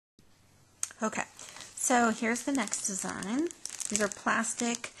Okay, so here's the next design. These are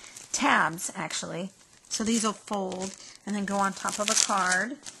plastic tabs, actually. So these will fold and then go on top of a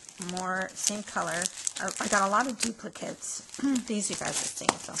card. More same color. I got a lot of duplicates. These you guys have seen,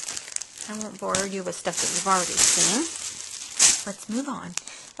 so I won't bore you with stuff that you've already seen. Let's move on.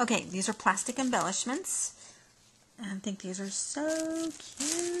 Okay, these are plastic embellishments. I think these are so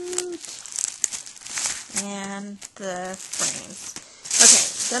cute. And the frames. Okay,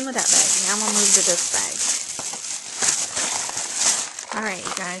 done with that bag. Now we'll move to this bag. Alright,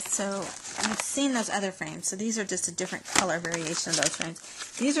 you guys, so I've seen those other frames. So these are just a different color variation of those frames.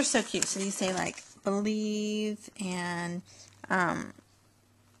 These are so cute. So these say like, believe and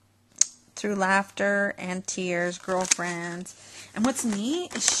through laughter and tears, girlfriends. And what's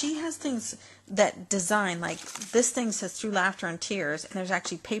neat is she has things that design, like this thing says through laughter and tears, and there's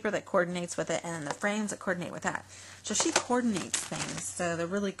actually paper that coordinates with it, and then the frames that coordinate with that. So she coordinates things, so they're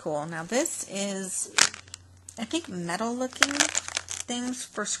really cool. Now this is, I think, metal looking things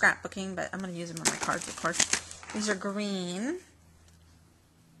for scrapbooking, but I'm going to use them on my cards, of course. These are green.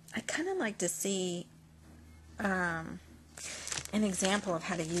 I kind of like to see an example of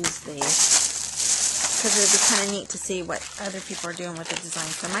how to use these, because it would be kind of neat to see what other people are doing with the design.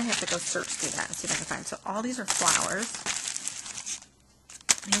 So I might have to go search through that and see if I can find. So all these are flowers.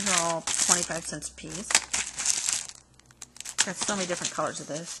 These are all 25 cents a piece. Got so many different colors of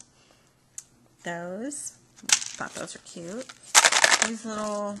this. Those. Thought those are cute. These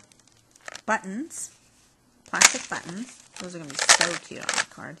little buttons. Plastic buttons. Those are going to be so cute on the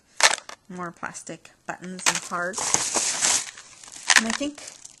card. More plastic buttons and hearts. And I think,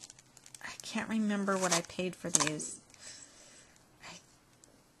 I can't remember what I paid for these. I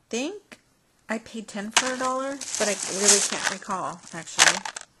think I paid 10 for $1, but I really can't recall, actually.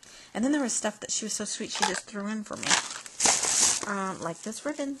 And then there was stuff that she was so sweet, she just threw in for me. Like this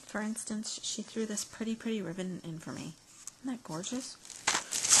ribbon, for instance. She threw this pretty, pretty ribbon in for me. Isn't that gorgeous?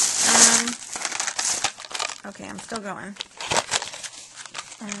 Okay, I'm still going.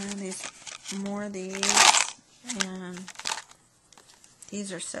 These, more of these, and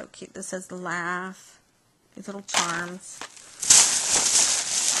these are so cute. This says laugh. These little charms.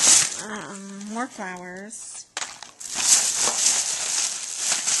 More flowers.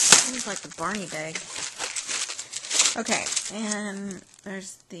 This is like the Barney bag. Okay, and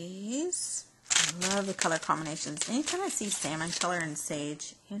there's these. I love the color combinations. Anytime I see salmon color and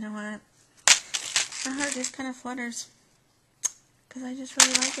sage, you know what? My heart just kind of flutters. Because I just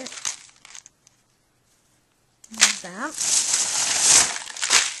really like it. There's that.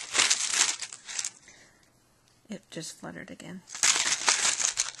 It just fluttered again.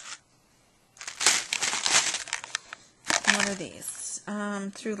 And what are these?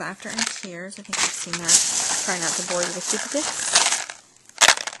 Through laughter and tears. I think I've seen that. Try not to bore you with duplicates.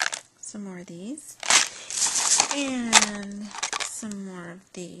 Some more of these. And some more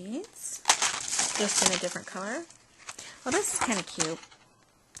of these. Just in a different color. Well, this is kind of cute.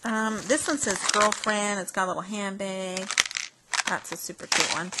 This one says girlfriend. It's got a little handbag. That's a super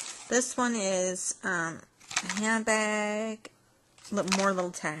cute one. This one is a handbag. More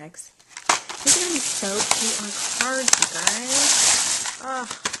little tags. These are going to be so cute on cards, you guys. Oh,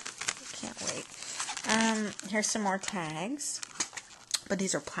 I can't wait. Here's some more tags. But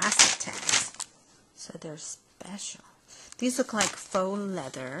these are plastic tags. So they're special. These look like faux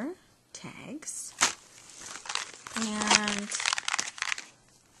leather tags. And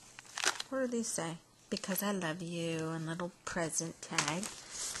what do these say? Because I love you, and little present tag.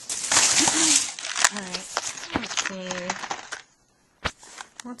 Alright, let's see.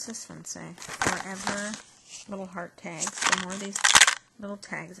 What's this one say? Forever. Little heart tags. Some more of these little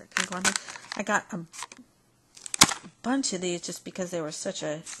tags that can go on there. I got a bunch of these just because they were such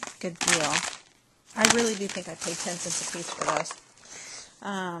a good deal. I really do think I paid 10 cents a piece for those.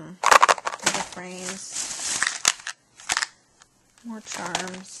 Other frames. More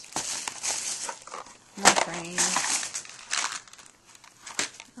charms. More frames.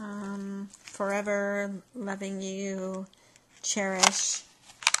 Forever, loving you, cherish.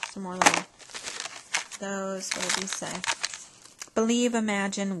 Some more little those. What did these say? Believe,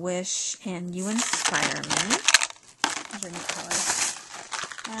 imagine, wish, and you inspire me. Those are neat colors.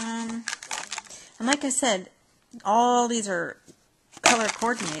 And like I said, all these are color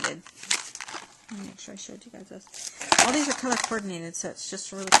coordinated. Let me make sure I showed you guys this. All these are color coordinated, so it's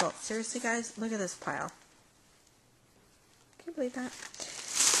just really cool. Seriously, guys, look at this pile. Can you believe that?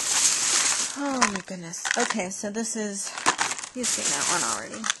 Oh my goodness. Okay, so this is, you've seen that one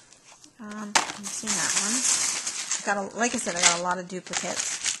already. You've seen that one. Like I said, I got a lot of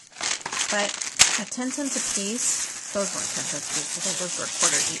duplicates. But at 10 cents a piece, those weren't 10 cents a piece. I think those were a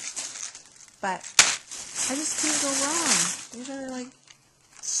quarter each. but I just can't go wrong. These are like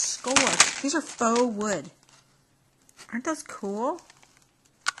scores. These are faux wood. Aren't those cool?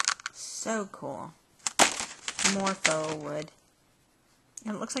 So cool. More faux wood.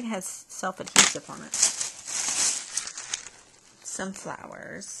 And it looks like it has self-adhesive on it. Some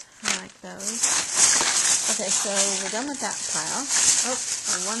flowers. I like those. Okay, so we're done with that pile. Oh,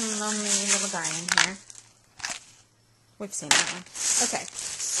 one lonely little guy in here. We've seen that one. Okay,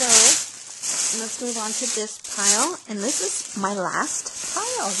 so let's move on to this pile. And this is my last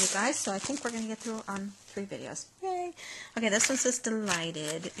pile, you guys. So I think we're going to get through on 3 videos. Yay! Okay, this one says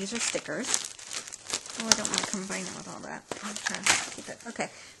Delighted. These are stickers. Oh, I don't want to combine it with all that. I'm trying to keep it. Okay,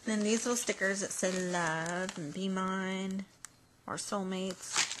 then these little stickers that say Love and Be Mine or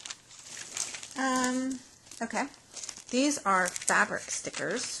Soulmates. Okay. These are fabric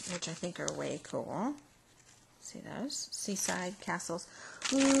stickers, which I think are way cool. See those? Seaside castles.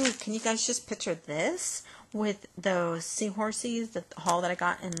 Ooh, can you guys just picture this with those seahorses, the haul that I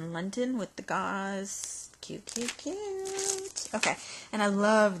got in London with the gauze? Cute, cute, cute. Okay, and I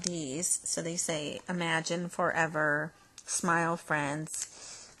love these. So they say, Imagine Forever, Smile Friends.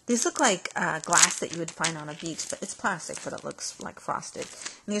 These look like glass that you would find on a beach, but it's plastic, but it looks like frosted.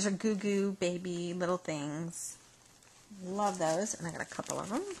 And these are Goo Goo Baby little things. Love those. And I got a couple of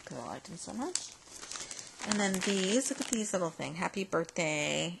them because I liked them so much. And then these, look at these little things. Happy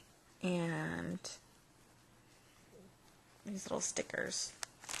Birthday. And these little stickers.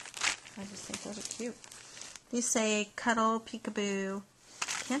 I just think those are cute. These say Cuddle Peekaboo.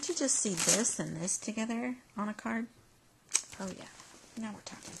 Can't you just see this and this together on a card? Oh yeah. Now we're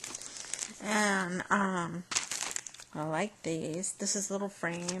talking. And I like these. This is a little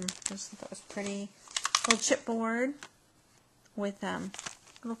frame. I just thought that was pretty. Little chipboard with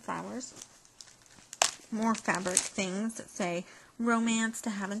little flowers. More fabric things that say Romance to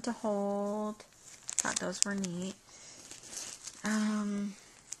Have and to Hold. Thought those were neat.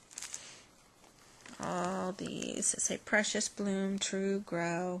 All these that say Precious Bloom, True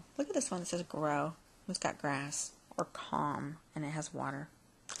Grow. Look at this one that says Grow. It's got grass. Or Calm, and it has water.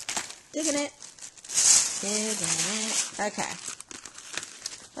 Digging it. Digging it. Okay.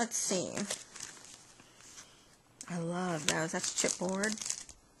 Let's see. I love those. That's chipboard.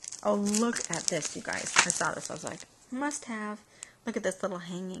 Oh, look at this, you guys. I saw this. I was like, must have. Look at this little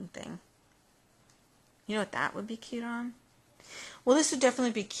hanging thing. You know what that would be cute on? Well, this would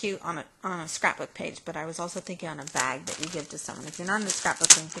definitely be cute on a scrapbook page, but I was also thinking on a bag that you give to someone. If you're not in the scrapbook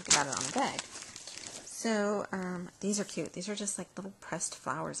thing, think about it on a bag. So, these are cute. These are just like little pressed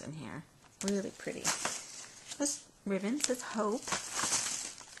flowers in here. Really pretty. This ribbon says Hope.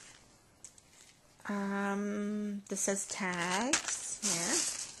 This says Tags here.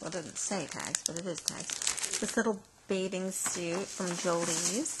 Well, it doesn't say Tags, but it is Tags. This little bathing suit from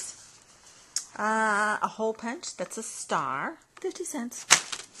Jolie's. A hole punch. That's a star. 50 cents.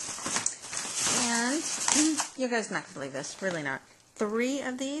 And, you guys are not going to believe this. Really not. 3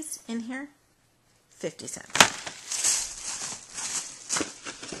 of these in here. 50 cents.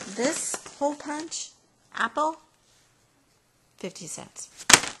 This hole punch, apple, 50 cents.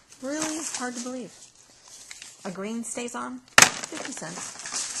 Really hard to believe. A green stays on, 50 cents.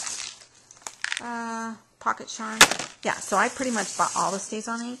 Pocket charm. Yeah, so I pretty much bought all the stays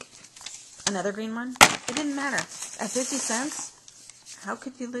on ink. Another green one. It didn't matter. At 50 cents, how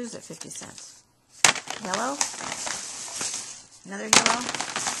could you lose at 50 cents? Yellow. Another yellow.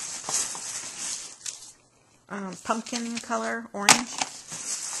 Pumpkin color, orange,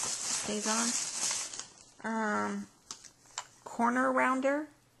 stays on. Corner rounder,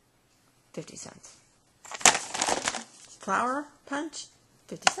 50 cents. Flower punch,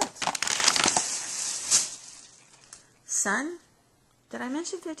 50 cents. Sun, did I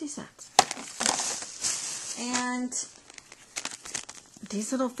mention 50 cents? And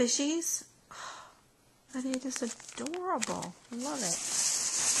these little fishies, are they just adorable? Love it.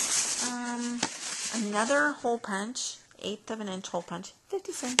 Another hole punch, 1/8 of an inch hole punch,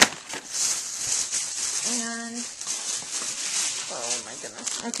 50 cents. And, oh my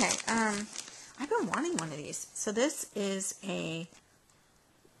goodness. Okay, I've been wanting one of these. So this is a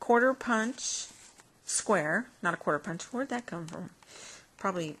quarter punch square, not a quarter punch. Where'd that come from?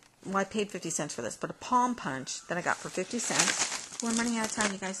 Probably, well, I paid 50 cents for this, but a palm punch that I got for 50 cents. Well, I'm running out of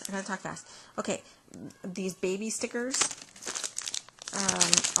time, you guys. I gotta talk fast. Okay, these baby stickers. A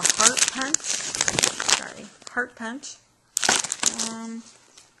heart punch. Sorry, heart punch.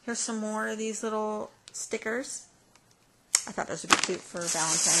 Here's some more of these little stickers. I thought those would be cute for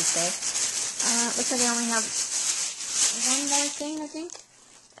Valentine's Day. Looks like I only have one more thing, I think.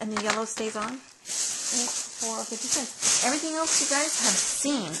 And the yellow stays on. 4:56. Everything else you guys have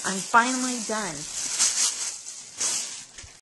seen, I'm finally done.